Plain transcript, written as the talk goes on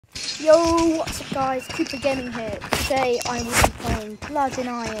Yo, what's up guys, Cooper Gaming here. Today I will be playing Blood and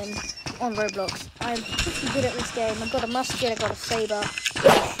Iron on Roblox. I'm pretty good at this game. I've got a musket, I've got a saber,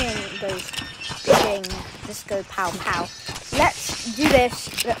 it goes ping, just go pow pow. Let's do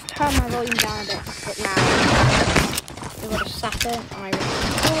this. Let's turn my volume down a bit now. We've got a sapper, iron.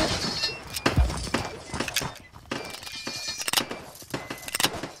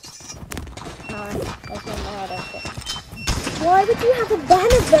 No, that's not my other thing. Why would you have a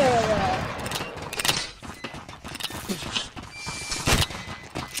banner bearer?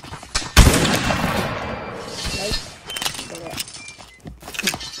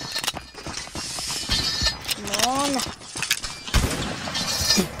 Come on.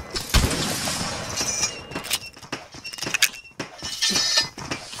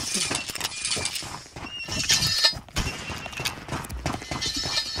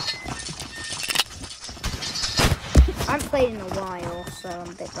 I haven't played in a while, so I'm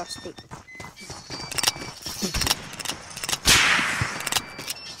a bit rusty.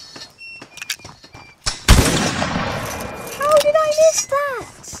 How did I miss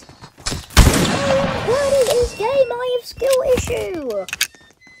that? I am bad at this game. I have skill issue.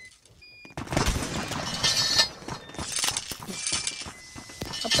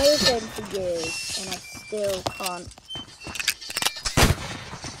 I've played this game for years, and I still can't.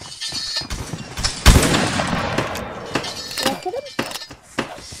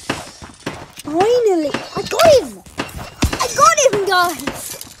 Finally! I got him! I got him, guys!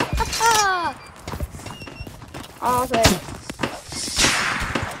 Awesome.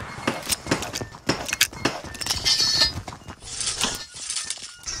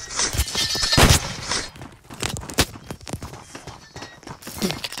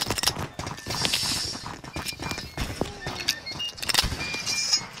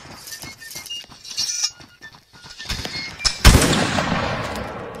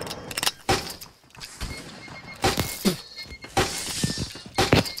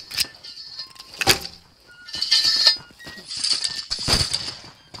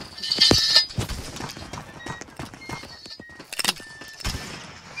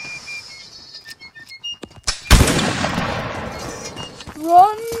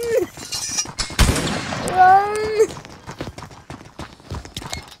 Run! Run!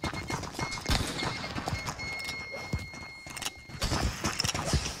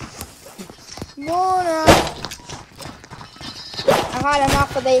 Mona! I've had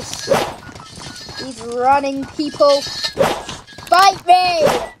enough of this. These running people. Fight me!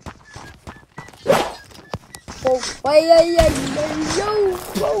 Oh, yo,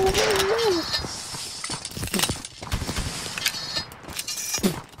 whoa.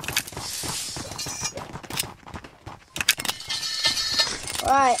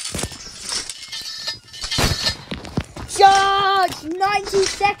 Right. Charge!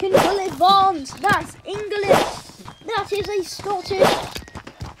 90-second will advance. That's English. That is a Scottish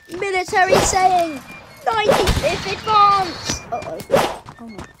military saying. 95th advance. Oh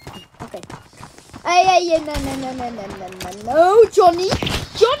no. Okay. Hey, no, Johnny.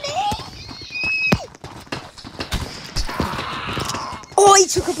 Oh, he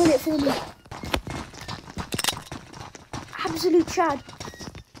took a bullet for me. Absolute Chad.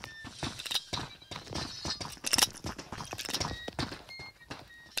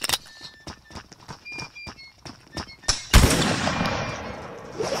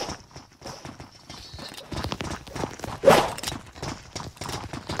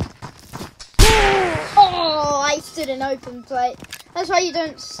 Oh, I stood in open play. That's why you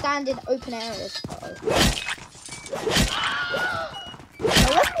don't stand in open areas. Now,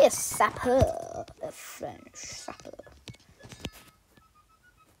 let's be a sapper. A French sapper.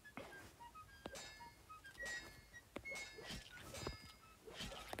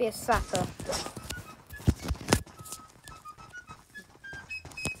 Be a sapper.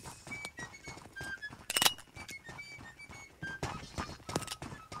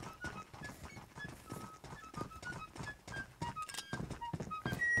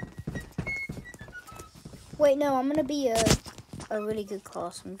 Wait, no, I'm gonna be a really good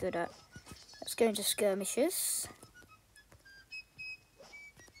class. I'm good at. Let's go into skirmishes.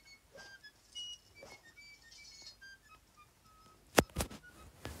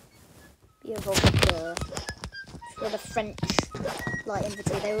 Be a volunteer. For the French light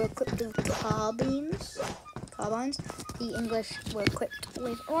infantry, they were equipped with carbines. The English were equipped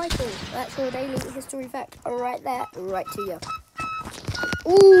with rifles. That's your daily history fact right there, right to you.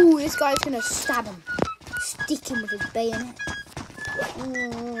 Ooh, this guy's gonna stab him. Stick him with his bayonet.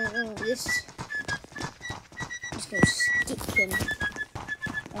 This. I'm just gonna stick him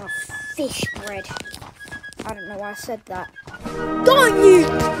on a fish bread. I don't know why I said that. Got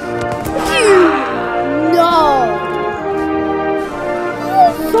you!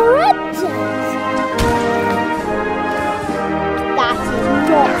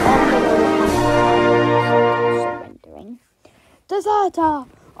 Sparta,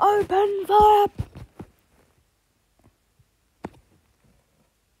 open fire!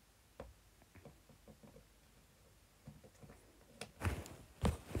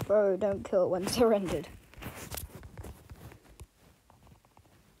 Bro, don't kill it when surrendered.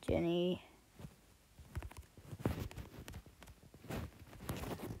 Jenny.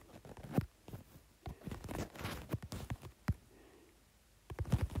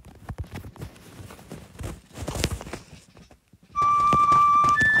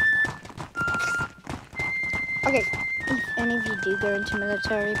 Okay, if any of you do go into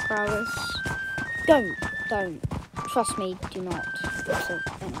military prowess, don't. Trust me, do not. So,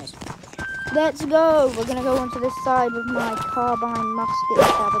 anyways. Let's go! We're gonna go onto this side with my carbine musket,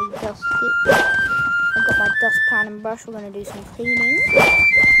 stabby dusket. I've got my dustpan and brush, we're gonna do some cleaning.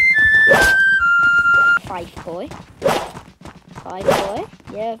 5 boy. 5 boy.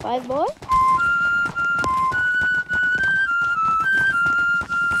 Yeah, 5 boy.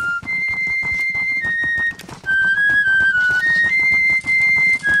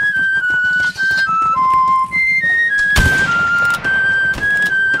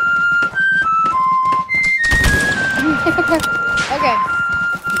 Okay.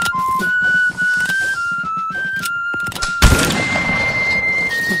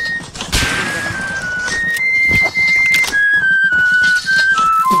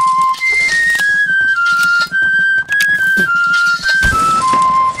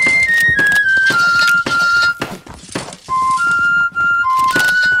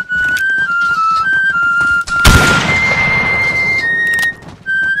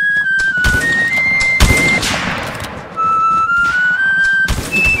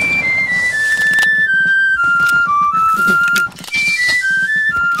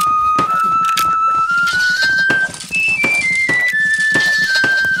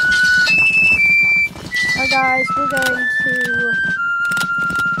 Guys, we're going to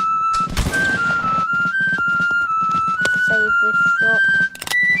save this shot.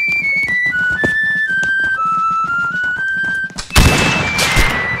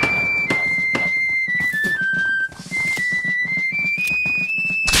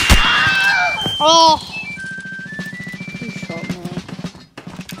 Oh! You shot me.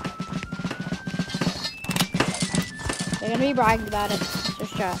 They're gonna be bragging about it.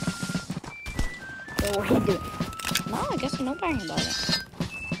 Just chat. So what are you doing? No, I guess I'm not bragging about it.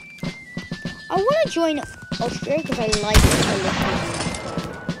 I want to join Austria because I like the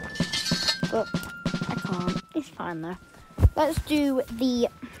but I can't. It's fine though. Let's do the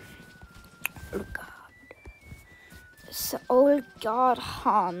old god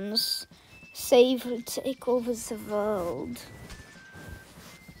Hans save and take over the world.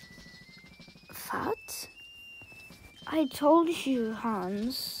 What? I told you,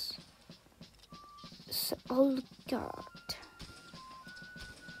 Hans. The old god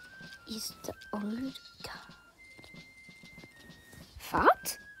is the old god.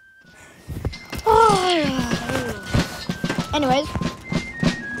 What? Oh. Anyways.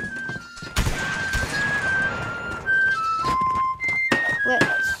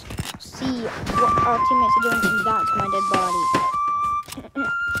 Let's see what our teammates are doing, and that's my dead body.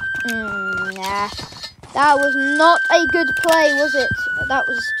 Nah. That was not a good play, was it? That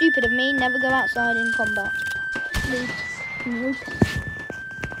was stupid of me. Never go outside in combat.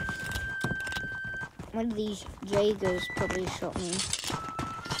 One of these Jaegers probably shot me.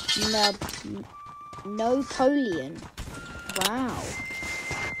 Napoleon. Wow.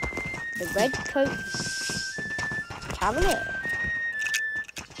 The red coat Cavalier.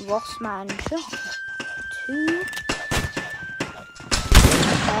 Rossman shot. 2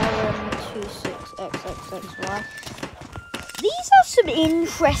 26XXXY. These are some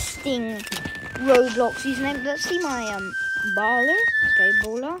interesting Roblox usernames. Let's see my baller. Okay,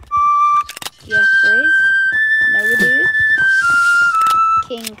 baller. Jeffrey. Noah Dude.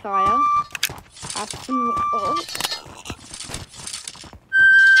 King Kaya. Aston.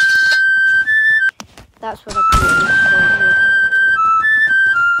 That's what I call this.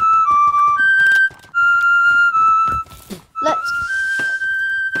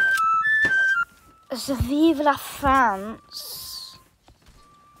 Let's vive la France.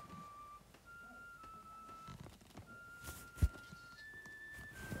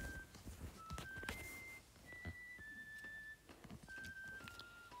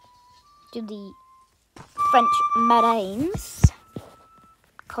 Do the French Marines.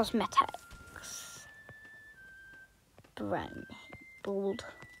 Cosmetics. Brown. Bald.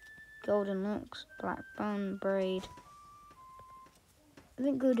 Golden looks. Black bun. Braid. I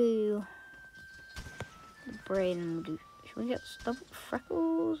think we'll do the braid and we'll do. Should we get stubble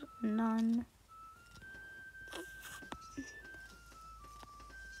freckles? None.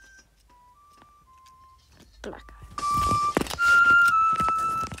 Black.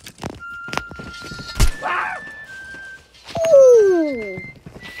 Ooh.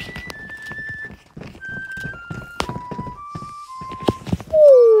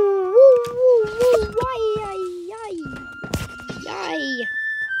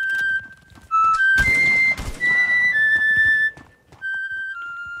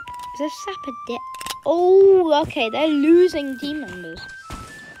 Is this Sapper dead? Oh, okay, they're losing team members.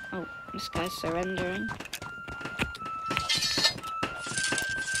 Oh, this guy's surrendering.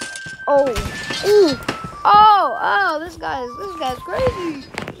 Oh, ooh, oh, this guy's crazy.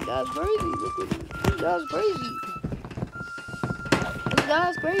 This guy's crazy. This guy's crazy. This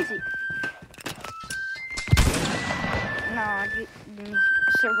guy's crazy. No,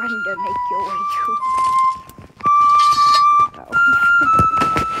 surrender, make your way through.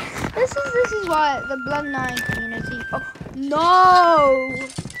 This is why the Blood9 community. Oh no!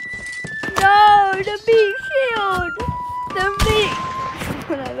 No, the meat shield. The meat.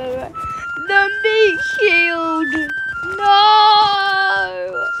 The meat shield.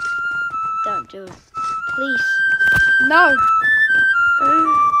 No! Don't do it, please. No.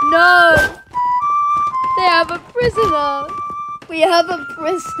 No. They have a prisoner. We have a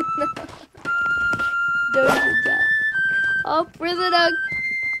prisoner. Don't do that. Oh, prisoner.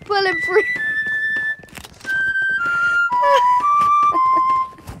 Pull him free.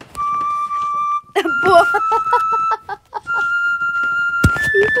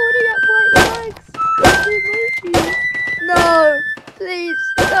 He's holding up white legs. No, please,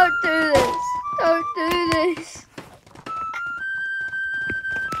 don't do this. Don't do this.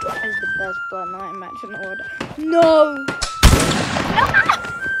 That is the best Blood9 match in the world. No.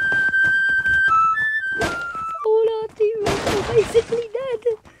 All our teammates are basically dead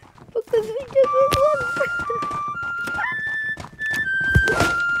because we just won.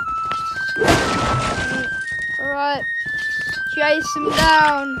 Alright, chase him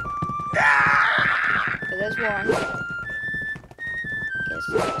down. Okay, there's one. Guess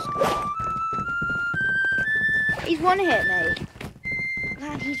let's go. He's one hit, mate.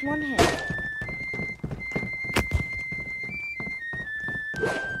 Lad, he's one hit.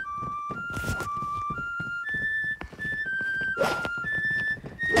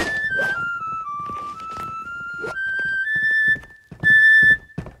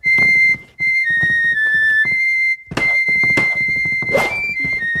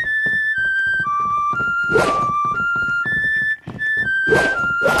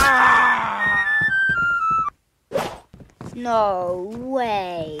 No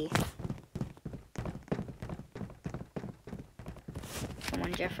way. Come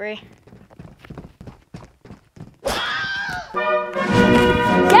on, Jeffrey.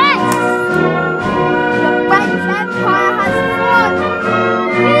 Yes! The French Empire has won!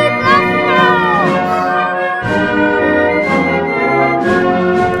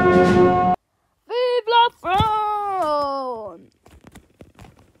 Vive la France! Vive la France!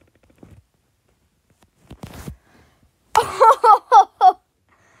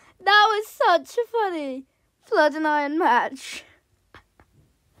 That was such a funny Blood9 match.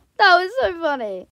 That was so funny.